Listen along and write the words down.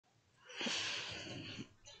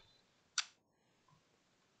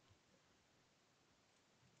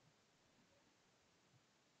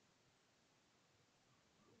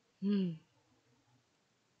Hmm.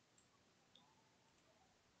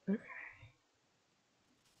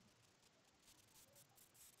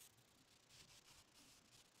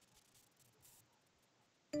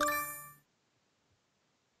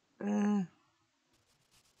 Uh,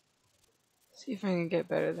 see if I can get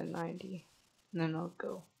better than 90. And then I'll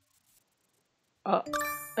go. Oh,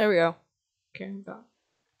 there we go. Okay, I'm back.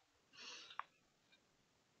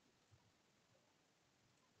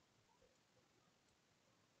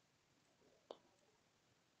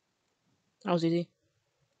 That was easy.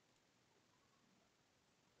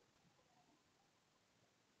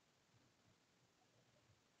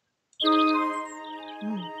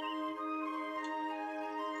 Hmm.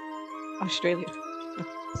 Australia.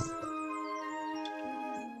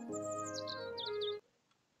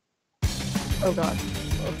 Oh god.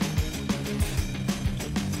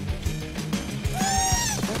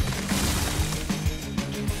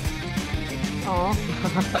 Oh.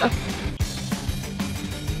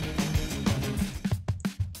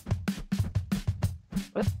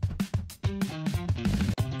 What?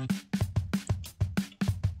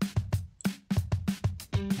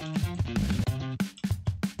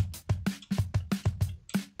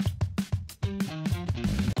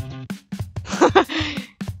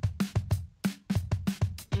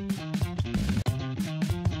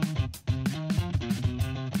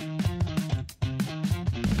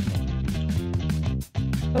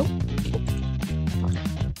 Oh. Fuck.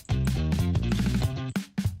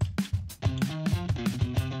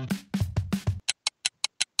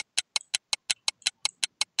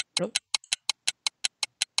 Nope.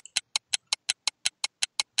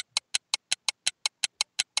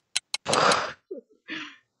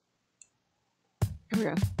 Here we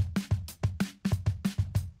go.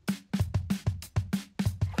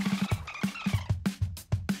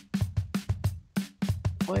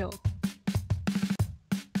 Oil.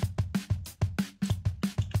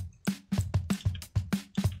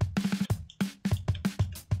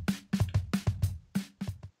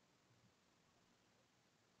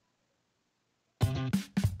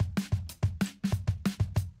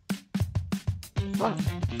 Fuck.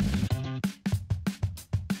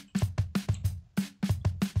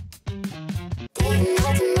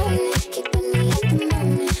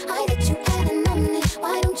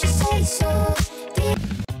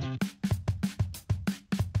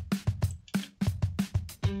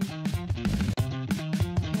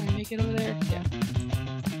 Can I make it over there? Yeah.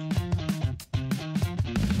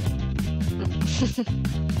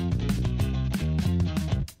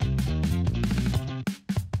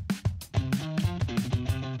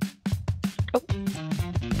 Oh.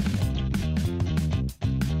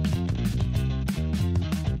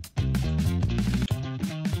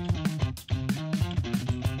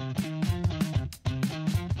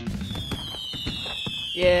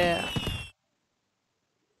 Yeah.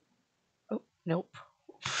 Oh, nope.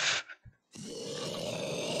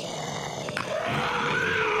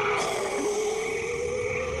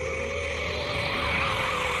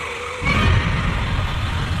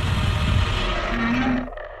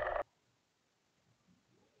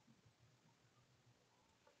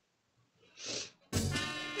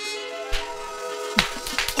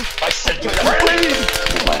 I said to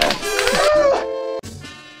you,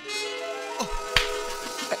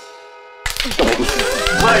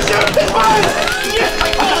 pleasure is mine! Yes, I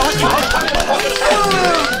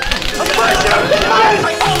pleasure is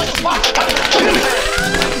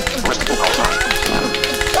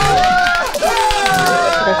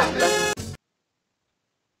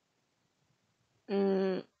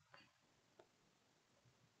Mm,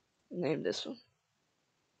 name this one.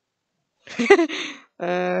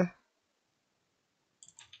 uh.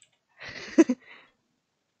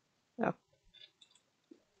 Oh.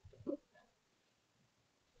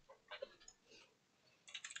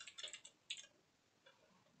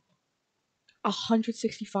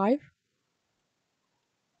 165?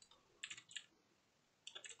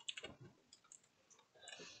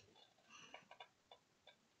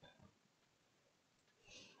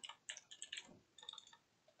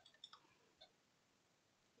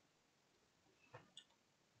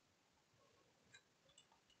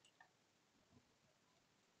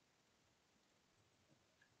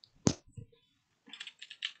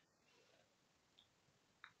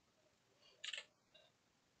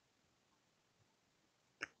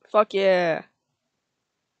 Fuck yeah.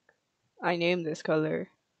 I named this color.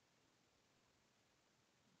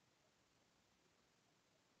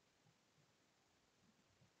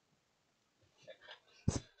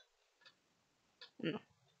 Mm.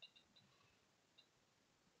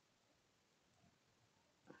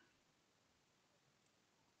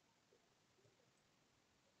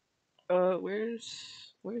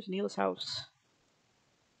 Where's Neil's house?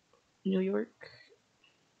 New York?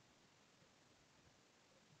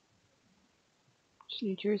 It's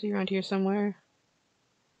New Jersey around here somewhere.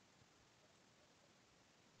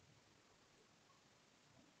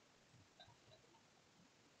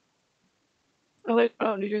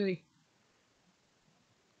 Oh, New Jersey.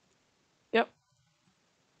 Yep.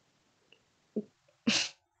 Did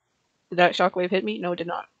that shockwave hit me? No, it did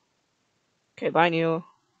not. Okay, bye, Neil.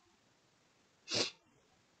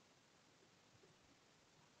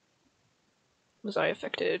 Was I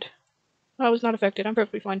affected? I was not affected. I'm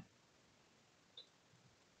perfectly fine.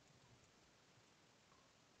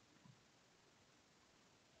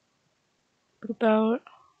 What about...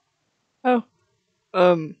 Oh.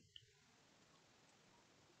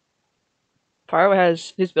 Pyro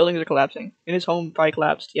has... His buildings are collapsing. And his home probably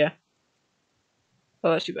collapsed, yeah.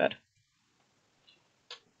 Oh, that's too bad.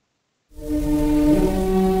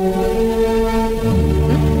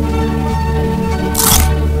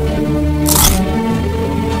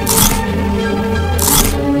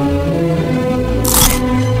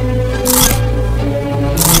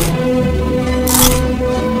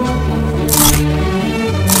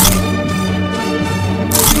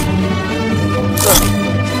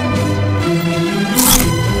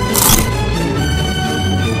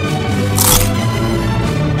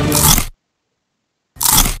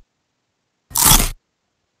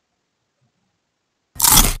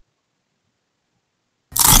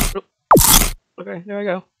 Okay, there I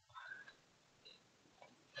go.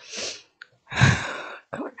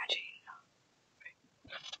 Color matching.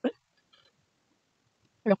 What?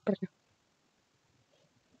 There we go. Perfect.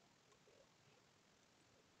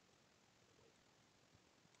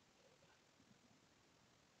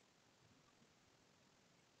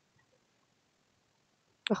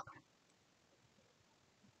 Oh,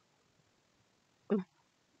 oh,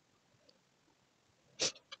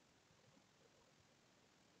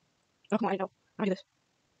 come on, I know. How do I do this?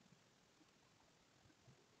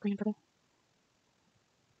 Green and purple.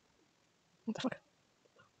 What the fuck?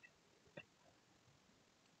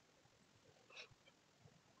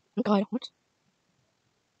 Oh god, what?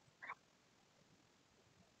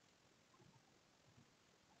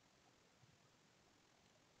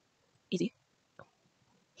 Easy.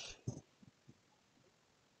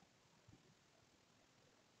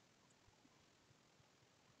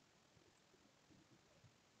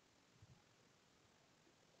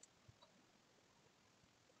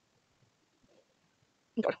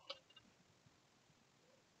 Oh god.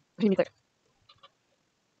 I need me click.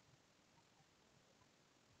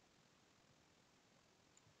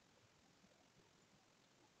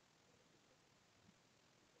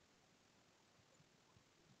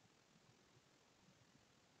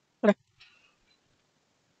 Okay.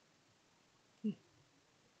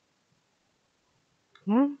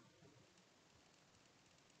 Hmm?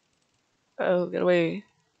 Oh, get away.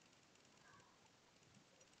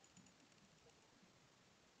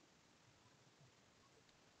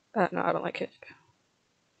 No, I don't like it.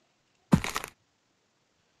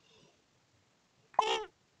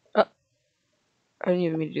 Oh, I didn't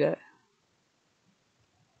even mean to do that.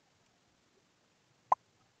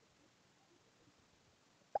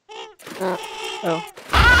 Oh.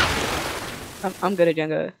 I'm good at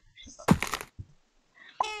Jenga.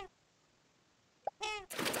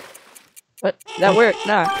 What? That worked.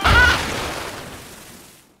 Nah.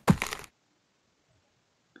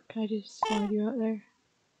 Can I just slide you out there?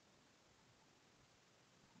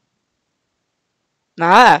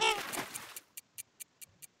 Nah.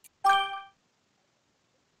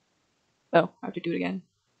 Oh, I have to do it again.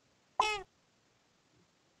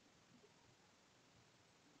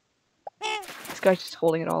 This guy's just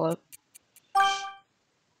holding it all up.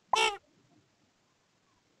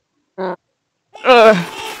 Ugh.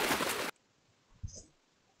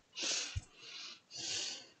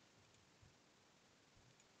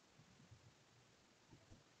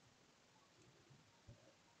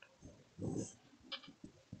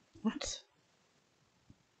 What?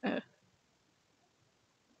 I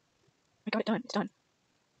got it done. It's done.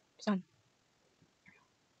 It's done.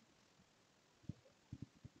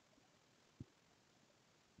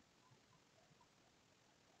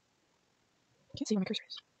 I can't see where my cursor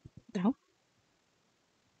is. What the hell?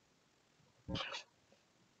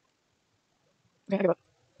 Okay, I give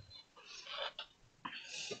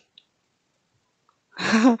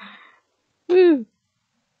up. Woo!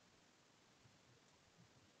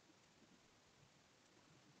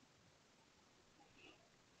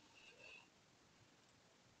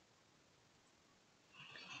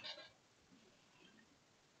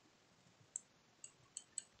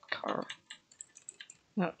 Car.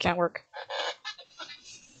 No, can't work.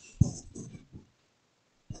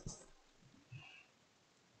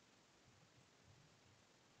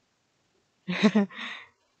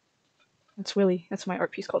 That's Willy. That's my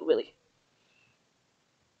art piece called Willy.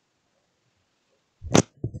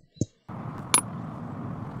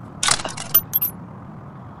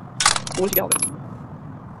 What was Galvin?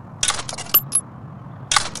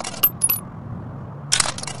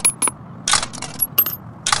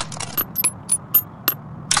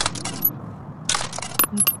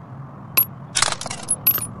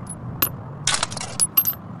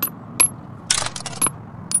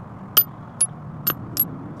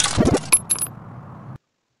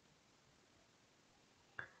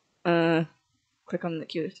 Click on the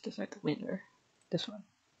cue to decide the winner. This one.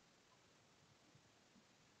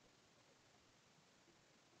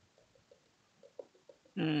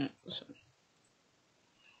 This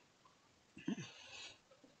one.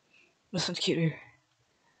 This one's cuter.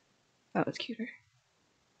 That one's cuter.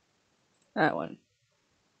 That one.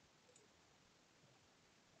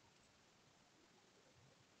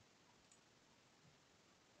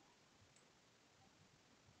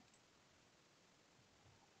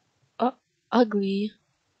 Oh, ugly.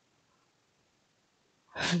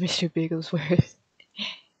 Mr. Bigglesworth.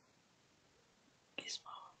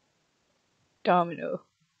 Gizmo. Domino.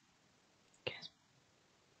 Gizmo.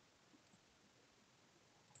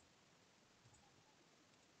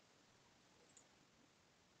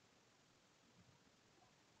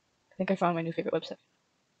 I think I found my new favorite website.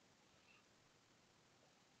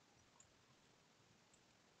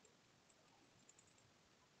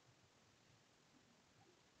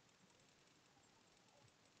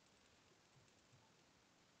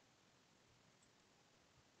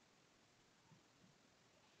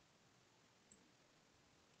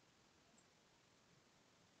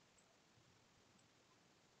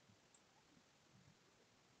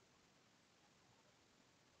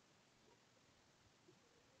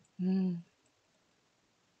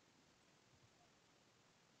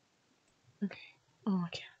 Okay. Oh, I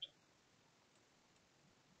can't.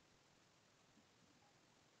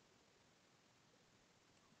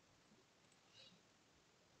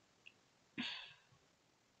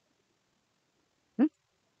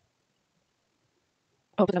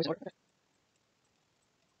 Oh, but that was order.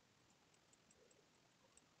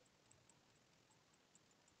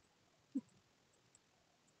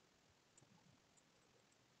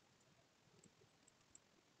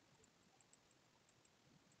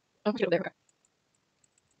 Oh, there. Okay.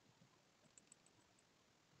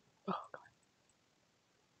 Oh, God.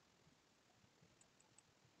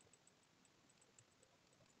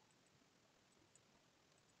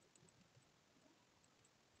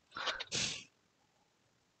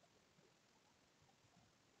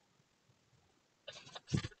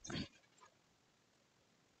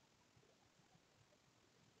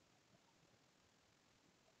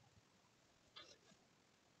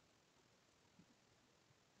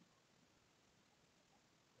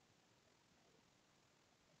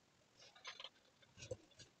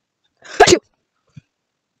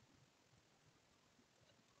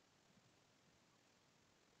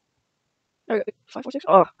 Okay, 5, 4, 6.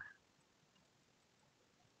 Oh.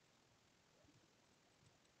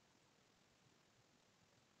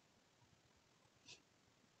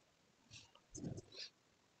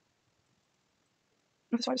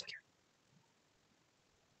 That's 5 is here.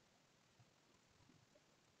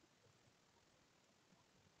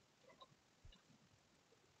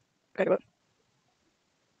 Okay, what?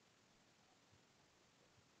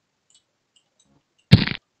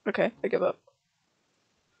 Okay, I give up.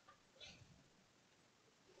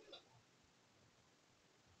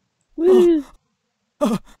 Woo!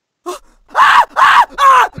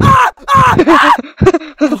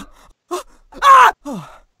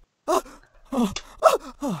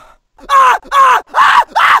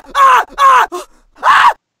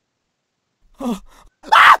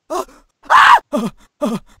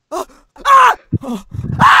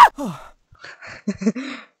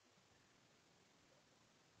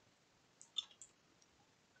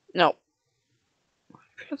 No.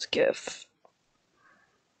 That's GIF.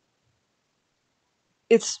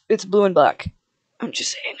 It's blue and black. I'm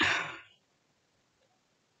just saying.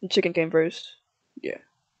 The chicken came first. Yeah.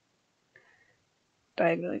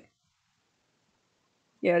 Diagonally.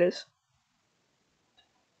 Yeah, it is.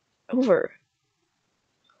 Over.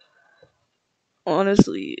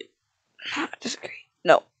 Honestly, I disagree.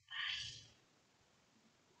 No.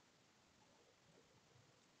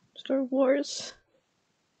 Star Wars.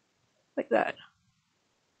 Like that.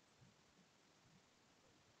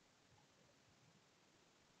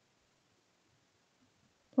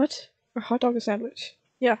 What? Or hot dog or sandwich?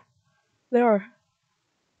 Yeah, they are.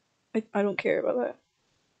 I don't care about that.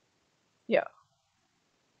 Yeah.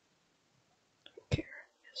 Don't care.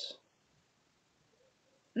 Yes.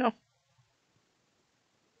 No.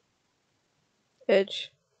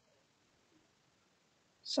 Edge.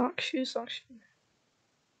 Sock, shoe, sock, shoe.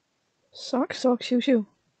 Sock, sock, shoe, shoe.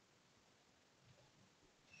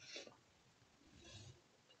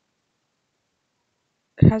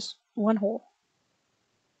 It has one hole.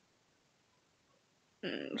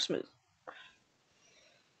 Smooth.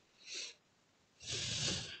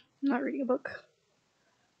 I'm not reading a book.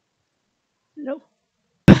 No.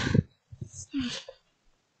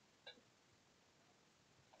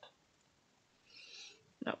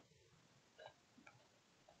 No.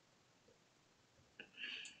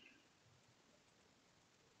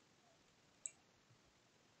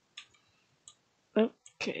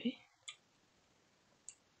 Okay.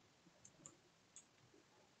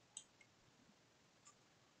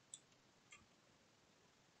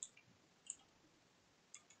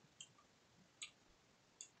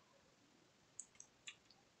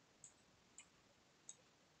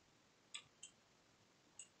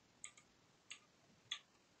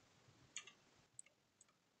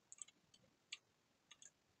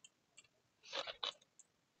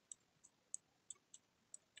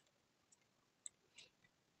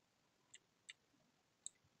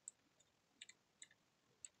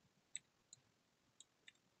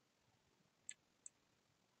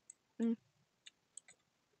 Mm.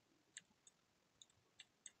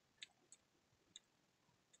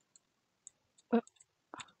 Uh,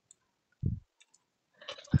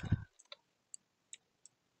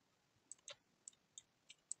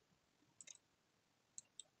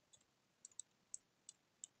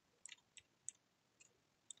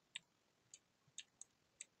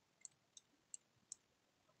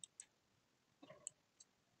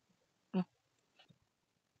 uh,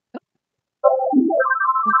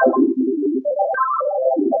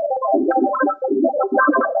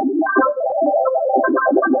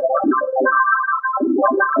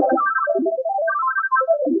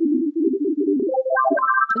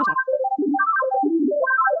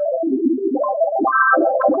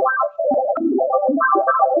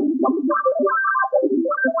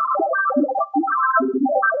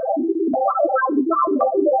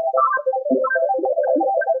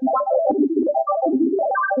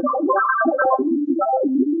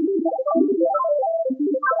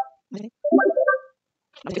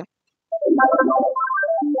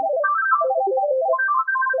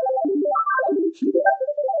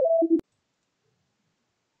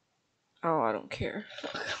 Oh, I don't care.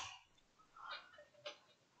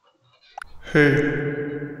 Hey,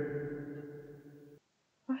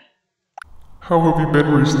 how have you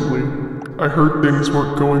been recently? I heard things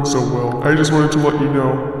weren't going so well. I just wanted to let you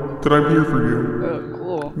know that I'm here for you. Oh,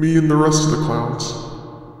 cool. Me and the rest of the clowns.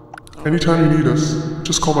 Anytime you need us,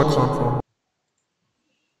 just call my clown phone.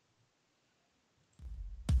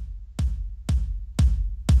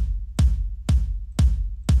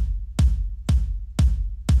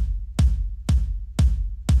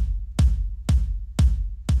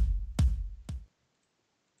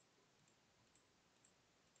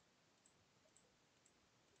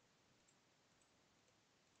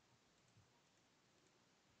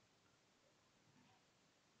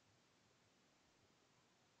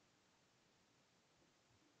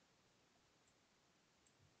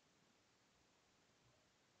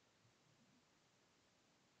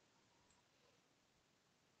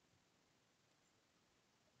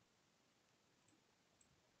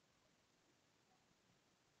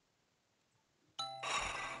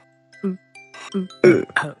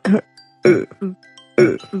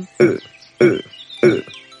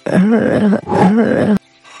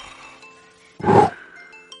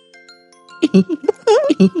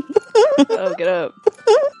 Oh, get up.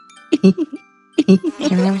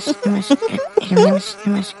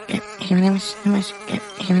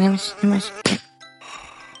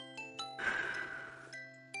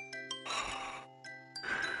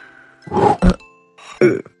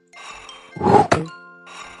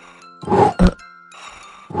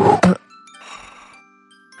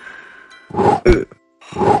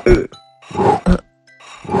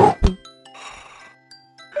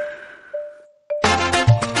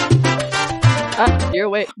 Ah, you're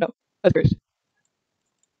away. No, that's Bruce.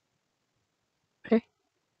 Okay.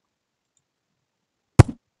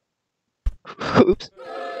 Oops.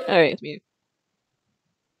 Alright, it's me.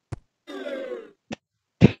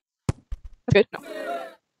 That's good. No.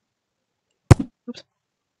 Oops.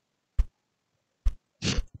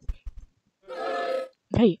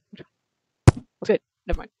 Hey. That's good.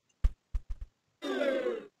 Never mind.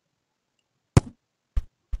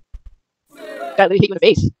 God, let me hit you in the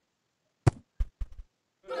face.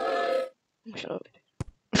 Shut up.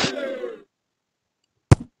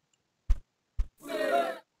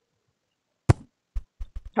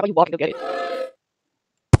 How about you walk and go get it?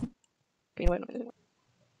 Okay, wait a minute.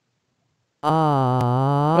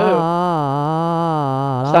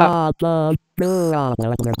 Stop. Oh.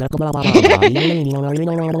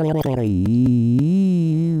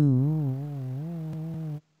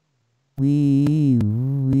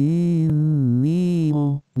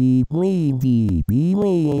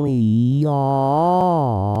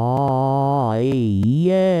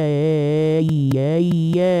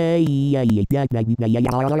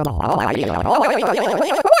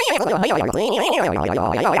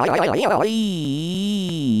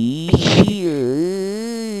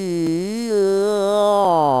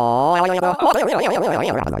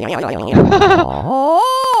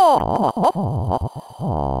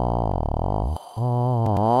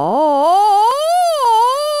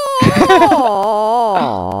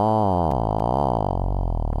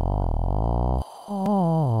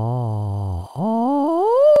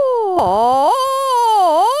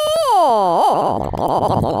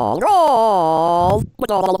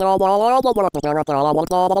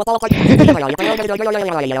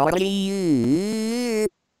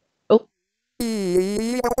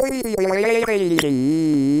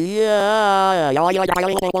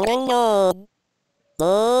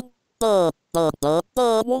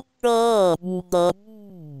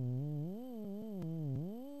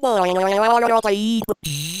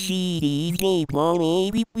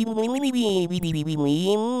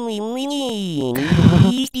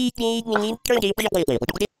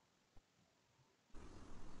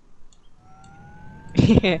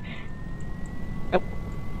 Oh.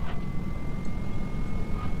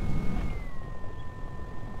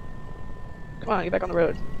 Come on, get back on the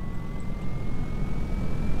road.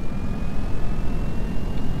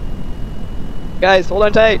 Guys, hold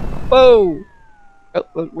on tight. Whoa!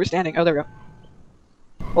 Oh, we're standing. Oh, there we go.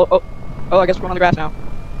 Oh, I guess we're on the grass now.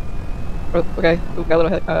 Oh, okay. Oh, we got a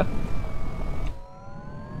little,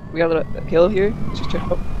 we got a little hill here. Let's just check.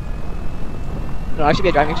 Oh. No, I should be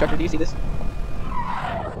a driving instructor. Do you see this?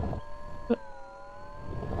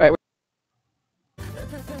 Alright.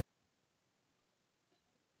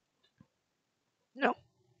 No.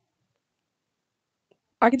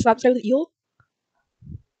 I can slap this guy with an eel?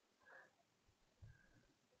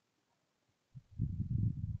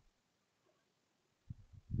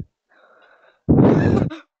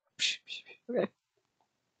 Okay.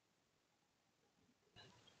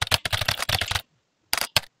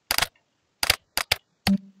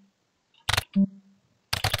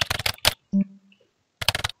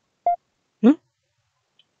 Hmm?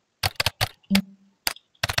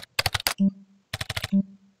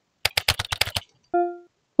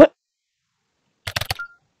 What?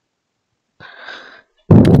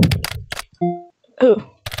 Oh.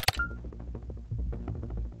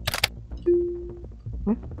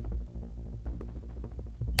 Hmm?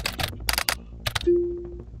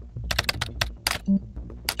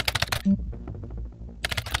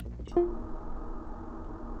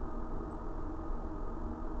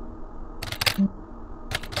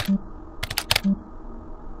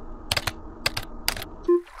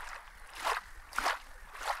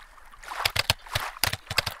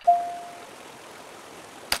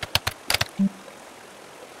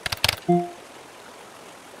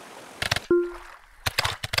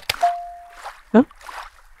 Huh?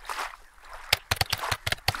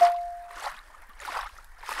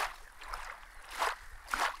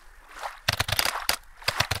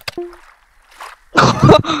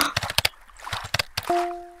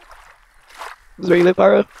 This is where you live,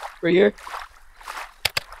 Pyro? Right here?